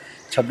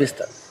 2026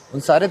 तक, उन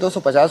सारे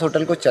 250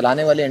 होटल को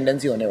चलाने वाले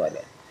इंडियंस ही होने वाले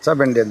हैं,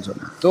 सब इंडियंस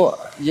होना। तो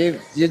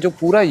ये जो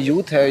पूरा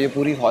यूथ है, ये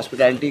पूरी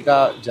हॉस्पिटैलिटी का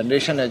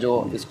जनरेशन है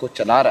जो इसको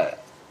चला रहा है,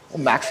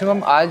 वो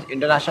मैक्सिमम आज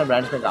इंटरनेशनल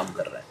ब्रांड्स में काम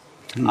कर रहे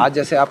हैं। आज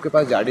जैसे आपके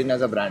पास जार्डिन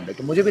एज अ ब्रांड है,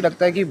 तो मुझे भी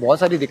लगता है कि बहुत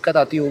सारी दिक्कत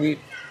आती होगी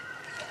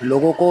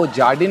लोगों को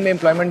जार्डिन में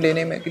एम्प्लॉयमेंट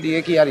लेने में के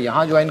लिए कि यार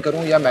यहाँ ज्वाइन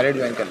करूँ या मैरिड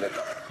ज्वाइन कर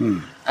लेता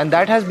हूँ। And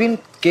that has been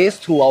case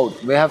through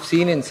out. We have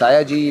seen in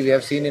Sayaji, we have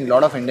seen in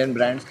lot of Indian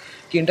brands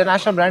कि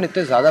इंटरनेशनल ब्रांड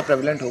इतने ज़्यादा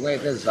प्रेवलेंट हो गए,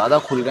 इतने ज़्यादा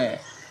खुल गए हैं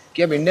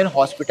कि अब इंडियन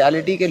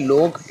हॉस्पिटैलिटी के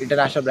लोग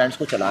इंटरनेशनल ब्रांड्स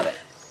को चला रहे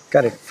हैं।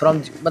 करेक्ट।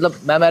 फ्रॉम मतलब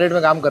मैं मैरिड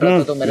में काम कर रहा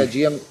था तो मेरा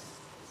जीएम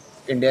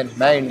इंडियन,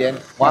 मैं इंडियन,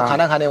 वहाँ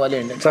खाना खाने वाले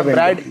इंडियन, सब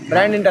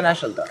ब्रांड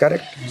इंटरनेशनल था।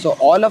 Correct. So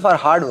all of our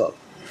hard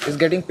work is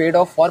getting paid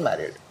of for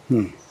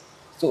married.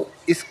 तो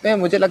इसमें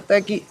मुझे लगता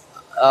है कि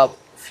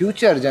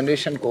फ्यूचर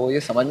जनरेशन को ये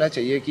समझना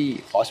चाहिए कि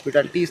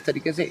हॉस्पिटैलिटी इस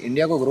तरीके से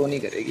इंडिया को ग्रो नहीं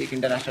करेगी, एक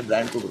इंटरनेशनल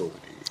ब्रांड को ग्रो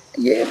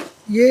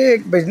करेगी। ये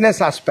एक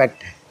बिजनेस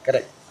एस्पेक्ट है।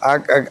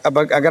 करेक्ट। अब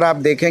अगर आप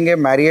देखेंगे,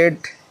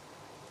 मैरियट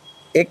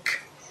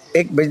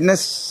एक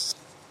बिजनेस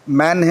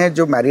मैन है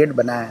जो मैरियट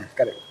बनाया है।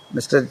 Correct.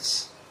 Mister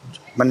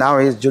now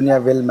is junior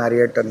will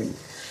Marriott and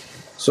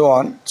so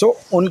on. सो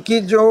उनकी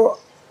जो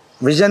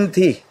विज़न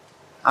थी,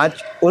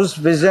 आज उस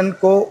विज़न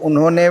को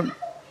उन्होंने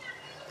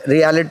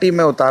रियलिटी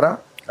में उतारा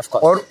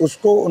और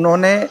उसको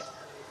उन्होंने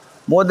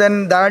मोर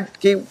देन दैट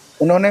कि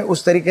उन्होंने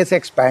उस तरीके से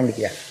एक्सपैंड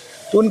किया।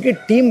 तो उनकी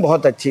टीम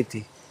बहुत अच्छी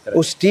थी।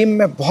 उस टीम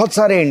में बहुत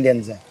सारे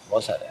इंडियंस हैं,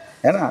 बहुत सारे,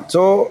 है ना।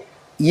 सो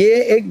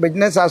ये एक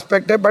बिजनेस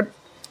एस्पेक्ट है, बट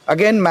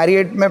अगेन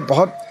मैरियट में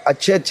बहुत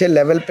अच्छे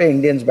लेवल पे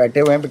इंडियंस बैठे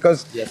हुए हैं,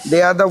 because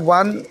they are the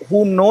one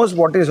who knows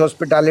what is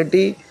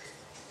hospitality.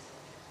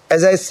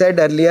 As I said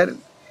earlier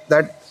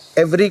that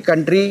every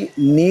country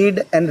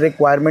need and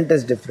requirement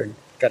is different.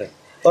 Correct.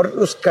 और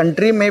उस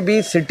कंट्री में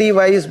भी सिटी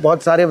वाइज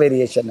बहुत सारे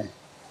वेरिएशन है।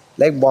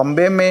 लाइक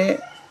बॉम्बे में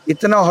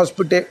इतना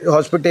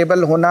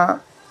हॉस्पिटेबल होना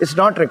is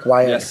not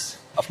required,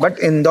 but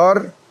Indore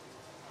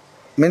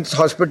means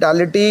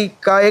hospitality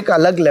का एक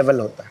अलग लेवल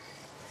होता है।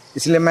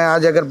 इसलिए मैं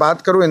आज अगर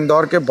बात करूं,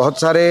 इंदौर के बहुत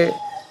सारे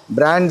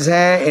ब्रांड्स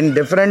हैं in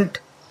different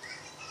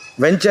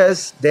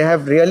ventures, they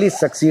have really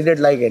succeeded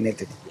like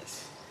anything.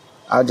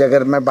 आज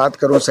अगर मैं बात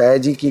करूं,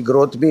 सयाजी की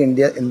ग्रोथ भी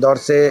इंदौर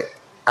से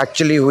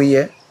एक्चुअली हुई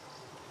है।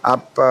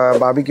 आप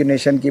बारबेक्यू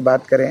नेशन की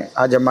बात करें,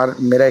 आज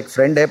मेरा एक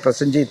फ्रेंड है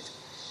Prasannajit,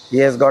 he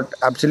has got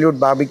absolute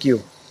barbecue,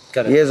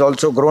 he has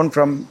also grown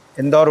from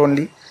Indore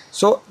only.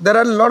 So there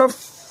are lot of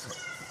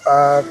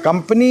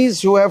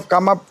companies who have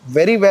come up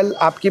very well.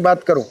 आपकी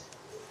बात करूं,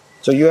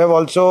 so you have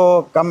also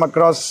come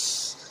across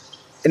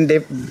in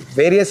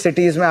various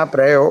cities में आप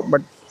रहे हो,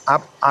 but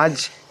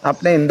आज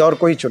आपने इंदौर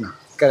को ही चुना।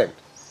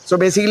 करेक्ट। सो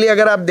बेसिकली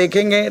अगर आप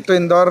देखेंगे तो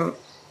इंदौर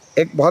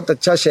एक बहुत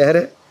अच्छा शहर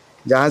है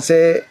जहाँ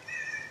से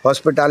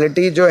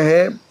हॉस्पिटैलिटी जो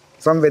है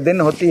फ्रॉम विद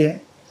इन होती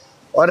है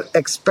और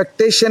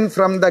एक्सपेक्टेशन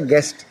फ्रॉम द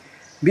गेस्ट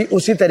भी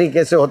उसी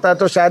तरीके से होता है,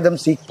 तो शायद हम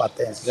सीख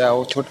पाते हैं। या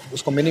वो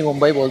उसको मिनी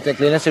मुंबई बोलते हैं,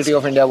 क्लीनेस्ट सिटी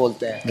ऑफ इंडिया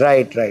बोलते हैं।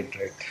 राइट।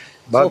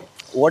 बहुत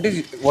what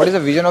is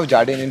the vision of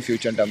jardin in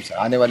future terms?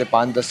 आने वाले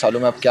 5-10 सालों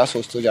में आप क्या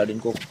सोचते हो जार्डिन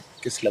को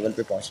किस लेवल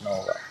पे पहुंचना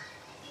होगा?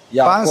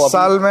 या 5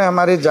 साल में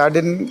हमारी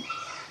जार्डिन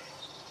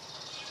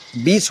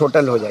 20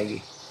 होटल हो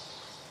जाएगी।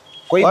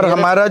 और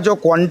हमारा जो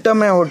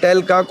क्वांटम है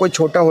होटल का, कोई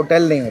छोटा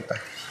होटल नहीं होता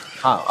है।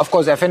 हाँ, of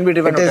course F&B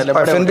driven hotel है,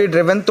 F&B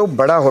ड्रिवन तो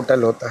बड़ा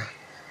होटल होता है।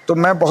 तो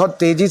मैं बहुत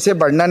तेज़ी से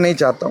बढ़ना नहीं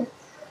चाहता हूँ,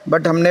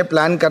 बट हमने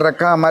प्लान कर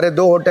रखा। हमारे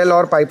 2 होटल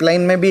और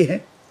पाइपलाइन में भी हैं,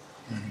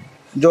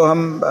 जो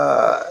हम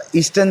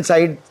ईस्टर्न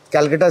साइड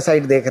कैलकाटा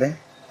साइड देख रहे हैं,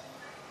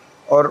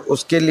 और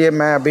उसके लिए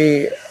मैं अभी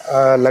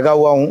लगा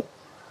हुआ हूँ।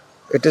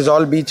 It is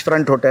all beach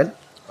front hotel.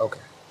 Okay.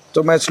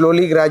 तो मैं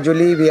slowly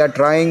gradually we are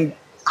trying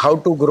how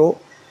to grow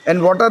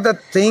and what are the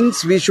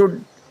things we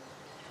should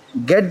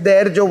get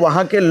there, जो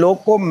वहाँ के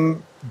लोग को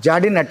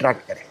जार्डिन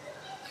अट्रैक्ट करें।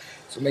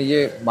 So, मैं ये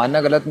मानना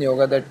गलत नहीं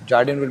होगा that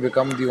Jardin will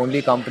become the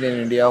only company in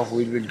India who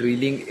will be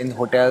dealing in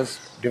hotels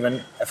driven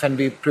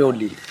F&B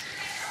purely?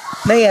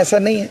 नहीं, ऐसा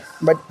नहीं है,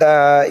 but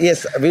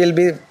yes, we will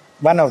be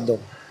one of them.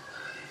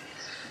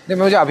 नहीं,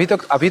 मुझे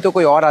अभी तो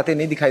कोई और आते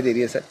नहीं दिखाई दे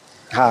रही है सर।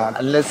 हाँ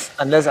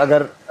अनलेस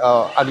अगर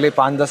अगले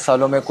 5-10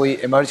 सालों में कोई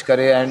इमर्ज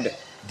करे and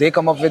they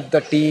come up with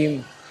the team,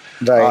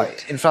 right,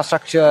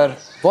 infrastructure,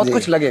 बहुत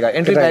कुछ लगेगा.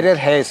 एंट्री बैरियर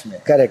है इसमें.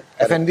 करेक्ट.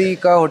 F&B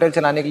का होटल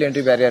चलाने के लिए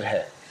एंट्री बैरियर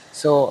है.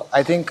 सो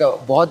आई थिंक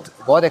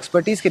बहुत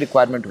एक्सपर्टीज की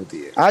रिक्वायरमेंट होती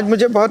है. आज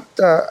मुझे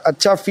बहुत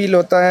अच्छा फील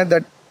होता है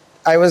that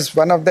I was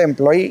one of the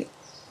employee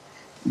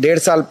 1.5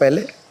 साल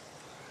पहले,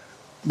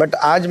 बट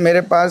आज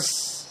मेरे पास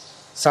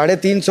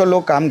 350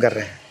 लोग काम कर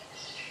रहे हैं.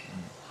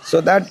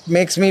 So that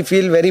makes me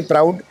feel very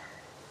proud,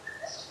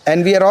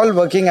 and we are all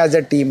working as a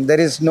team.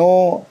 There is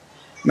no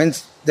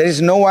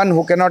one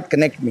who can not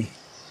connect me.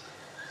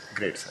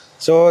 Great sir.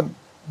 So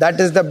that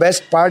is the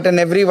best part,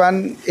 and everyone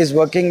is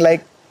working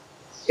like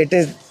it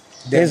is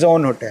his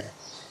own hotel.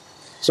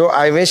 So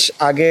I wish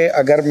आगे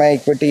अगर मैं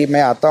equity में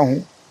आता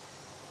हूँ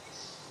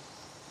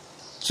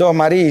so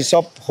हमारी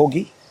ESOP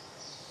होगी,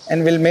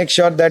 and we'll make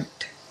sure that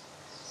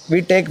we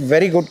take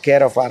very good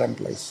care of our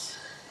employees.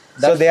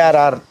 So they are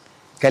our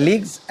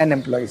colleagues and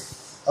employees.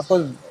 Of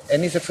course,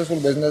 any successful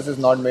business is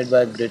not made by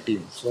a great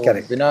team. So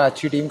Correct. बिना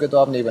अच्छी team के तो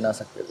आप नहीं बना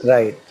सकते.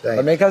 Right.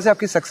 और मेरे ख्याल से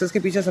आपकी सक्सेस के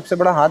पीछे सबसे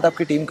बड़ा हाथ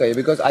आपकी टीम का है,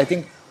 because I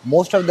think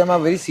most of them are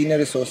very senior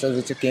resources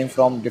which came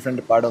from different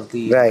part of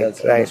the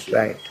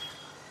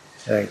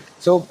Right.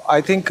 So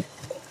I think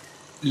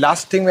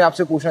last thing मैं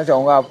आपसे पूछना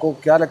चाहूँगा, आपको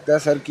क्या लगता है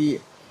सर कि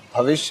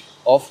भविष्य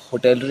ऑफ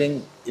होटेलरिंग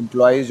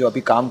एम्प्लॉयज़ जो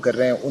अभी काम कर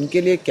रहे हैं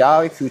उनके लिए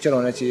क्या एक फ्यूचर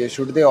होना चाहिए?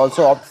 Should they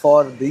also opt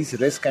for this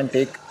risk and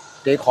take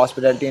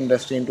hospitality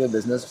industry into a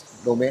business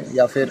domain,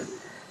 या फिर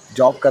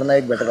जॉब करना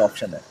एक बेटर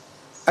ऑप्शन है?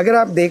 अगर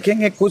आप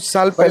देखेंगे कुछ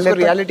साल पहले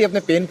रियलिटी अपने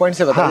पेन पॉइंट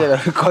से बताइएगा.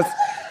 बिकॉज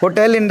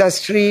होटल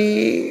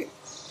इंडस्ट्री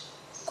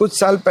कुछ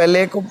साल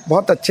पहले को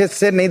बहुत अच्छे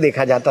से नहीं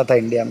देखा जाता था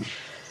इंडिया में.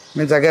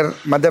 मीन्स अगर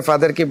मदर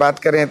फादर की बात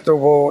करें तो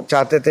वो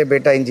चाहते थे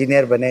बेटा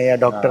इंजीनियर बने या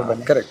डॉक्टर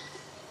बने. Correct.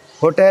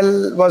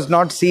 Hotel was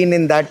not seen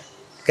in that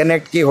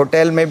connect की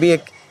होटल में भी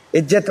एक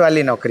इज्जत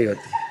वाली नौकरी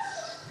होती है.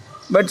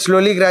 बट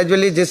स्लोली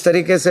ग्रेजुअली जिस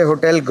तरीके से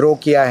होटल ग्रो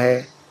किया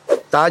है,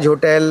 ताज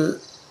होटल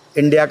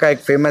इंडिया का एक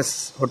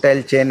फेमस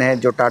होटल चेन है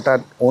जो टाटा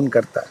ओन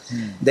करता है.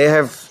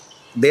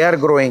 They are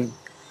growing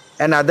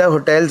and other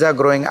hotels are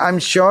growing. I am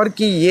sure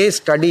कि ये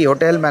स्टडी,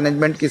 होटल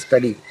मैनेजमेंट की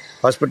स्टडी,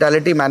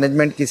 हॉस्पिटैलिटी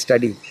मैनेजमेंट की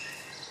स्टडी,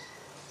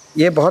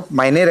 ये बहुत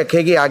मायने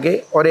रखेगी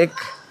आगे, और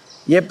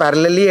ये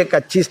पैरेलली एक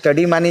अच्छी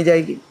स्टडी मानी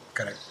जाएगी.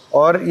 करेक्ट.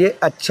 और ये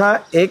अच्छा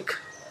एक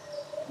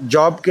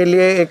जॉब के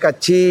लिए एक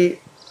अच्छी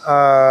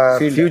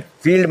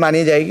फील्ड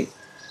मानी जाएगी.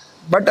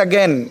 बट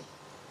अगेन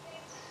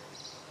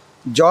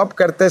जॉब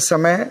करते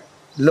समय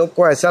लोग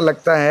को ऐसा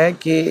लगता है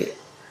कि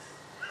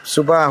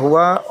सुबह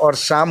हुआ और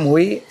शाम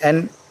हुई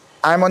and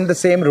I am on the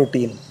same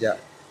routine.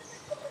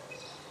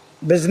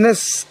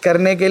 Business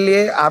करने के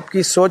लिए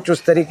आपकी सोच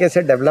उस तरीके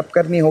से डेवलप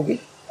करनी होगी.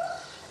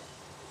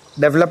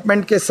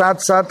 डेवलपमेंट के साथ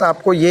साथ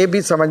आपको ये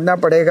भी समझना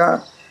पड़ेगा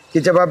कि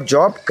जब आप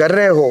जॉब कर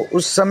रहे हो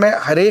उस समय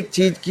हर एक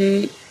चीज़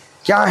की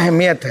क्या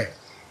अहमियत है.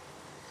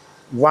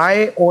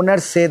 वाई ओनर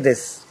से दिस,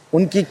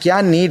 उनकी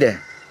क्या नीड है,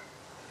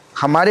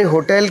 हमारे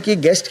होटल की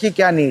गेस्ट की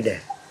क्या नीड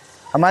है,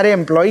 हमारे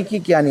एम्प्लॉय की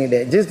क्या नीड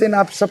है. जिस दिन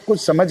आप सब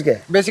कुछ समझ गए,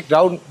 बेसिक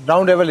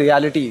ग्राउंड लेवल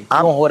रियलिटी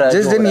हो रहा है,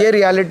 जिस दिन ये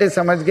रियलिटी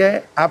समझ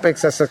गए, आप एक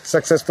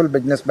सक्सेसफुल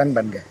बिजनेसमैन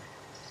बन गए.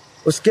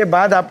 उसके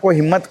बाद आपको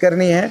हिम्मत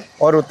करनी है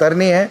और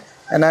उतरनी है,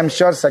 and I am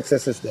sure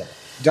success is there.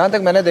 जहाँ तक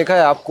मैंने देखा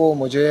है आपको,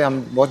 मुझे,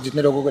 हम बहुत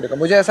जितने लोगों को देखा,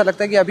 मुझे ऐसा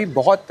लगता है कि अभी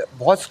बहुत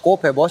बहुत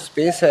स्कोप है, बहुत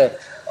स्पेस है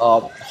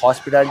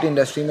हॉस्पिटैलिटी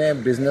इंडस्ट्री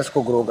में बिजनेस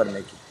को ग्रो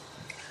करने की.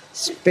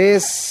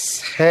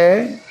 स्पेस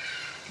है,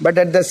 but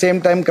at the same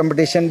time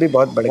competition भी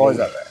बहुत बढ़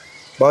गई है,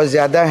 बहुत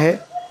ज़्यादा है.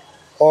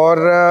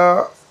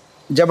 और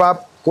जब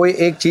आप कोई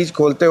एक चीज़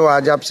खोलते हो,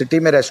 आज आप सिटी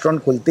में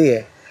रेस्टोरेंट खुलती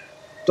है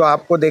तो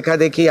आपको देखा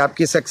देखी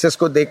आपकी सक्सेस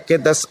को देख के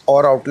 10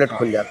 और आउटलेट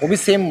खुल जाते हैं, वो भी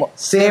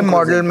सेम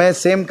मॉडल में,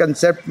 सेम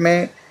कंसेप्ट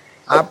में.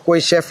 आप कोई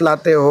शेफ़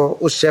लाते हो,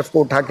 उस शेफ़ को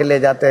उठा के ले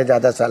जाते हैं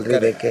ज़्यादा सैलरी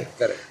दे के.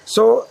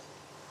 So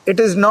it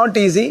is not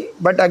easy,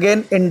 but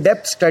again in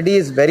depth study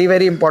is very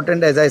very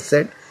important. As I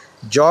said,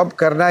 job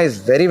करना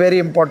is very very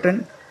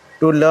important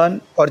to learn.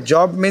 और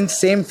जॉब मीन्स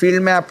सेम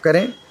फील्ड में आप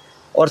करें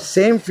और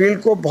सेम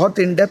फील्ड को बहुत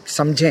in depth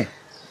समझें,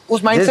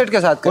 उस माइंडसेट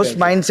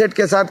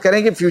के साथ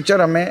करें कि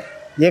फ्यूचर हमें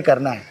ये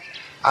करना है.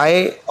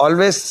 आई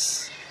ऑलवेज,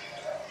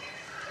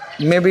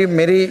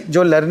 मेरी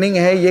जो लर्निंग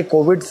है ये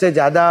कोविड से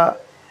ज़्यादा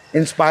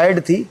इंस्पायर्ड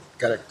थी.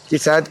 करेक्ट. कि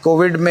शायद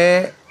कोविड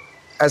में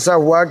ऐसा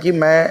हुआ कि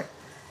मैं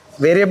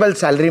वेरिएबल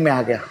सैलरी में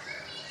आ गया,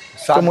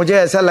 तो मुझे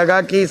ऐसा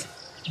लगा कि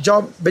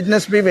जॉब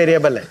बिजनेस भी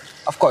वेरिएबल है.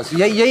 ऑफ कोर्स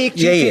यही एक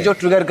चीज़ जो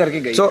ट्रिगर करके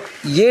गई. सो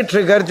ये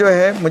ट्रिगर जो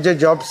है मुझे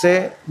जॉब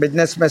से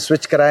बिजनेस में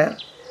स्विच कराया,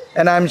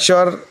 and I am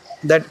sure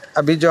that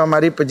अभी जो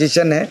हमारी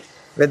पोजीशन है,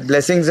 with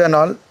blessings and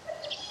all,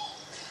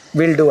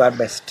 will do our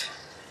best.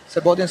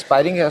 Sir बहुत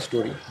इंस्पायरिंग है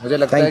स्टोरी. मुझे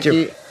लगता है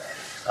कि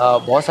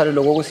बहुत सारे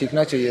लोगों को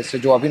सीखना चाहिए इससे,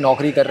 जो अभी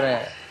नौकरी कर रहे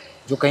हैं,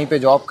 जो कहीं पे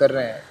जॉब कर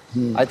रहे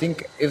हैं. I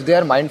think if they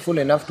are mindful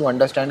enough to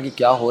understand कि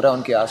क्या हो रहा है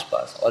उनके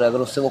आसपास, और अगर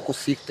उससे वो कुछ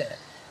सीखते हैं,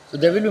 तो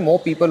there will be more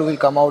people who will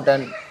come out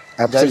and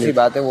जाहिर सी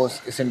बात है वो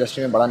इस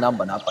इंडस्ट्री में बड़ा नाम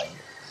बना पाएंगे.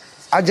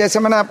 आज जैसे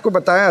मैंने आपको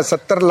बताया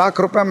 70 लाख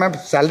रुपए मैं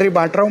सैलरी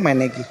बांट रहा हूँ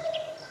महीने की.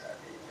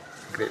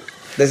 Great.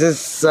 This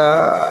is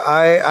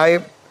I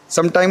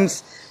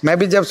sometimes मैं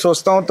भी जब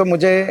सोचता हूँ तो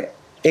मुझे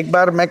एक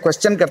बार मैं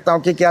क्वेश्चन करता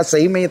हूँ कि क्या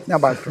सही में इतना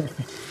बांट रहा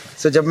हूँ.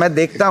 सो जब मैं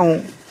देखता हूँ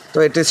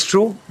तो it is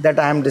true that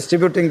I am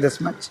distributing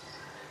this much.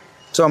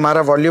 सो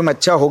हमारा वॉल्यूम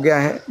अच्छा हो गया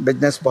है,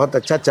 बिजनेस बहुत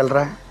अच्छा चल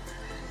रहा है.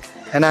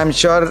 And I am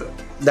sure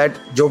that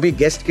जो भी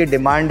गेस्ट की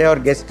डिमांड है और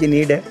गेस्ट की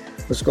नीड है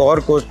उसको और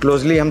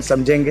क्लोजली हम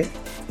समझेंगे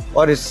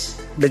और इस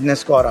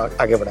बिजनेस को और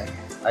आगे बढ़ाएंगे.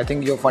 I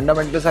think your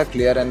fundamentals are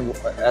clear and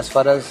as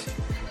far as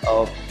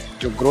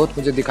जो ग्रोथ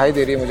मुझे दिखाई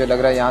दे रही है, मुझे लग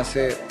रहा है यहाँ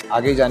से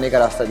आगे जाने का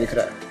रास्ता दिख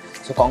रहा है.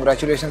 So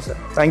congratulations, sir.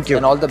 Thank you.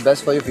 And all the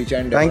best for your future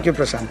endeavor. Thank you,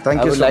 Prashant.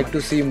 Thank you so much. I would like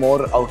to see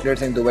more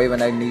outlets in Dubai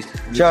when I need.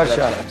 Sure.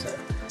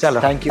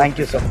 Chalo. Thank you. Thank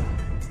you, sir.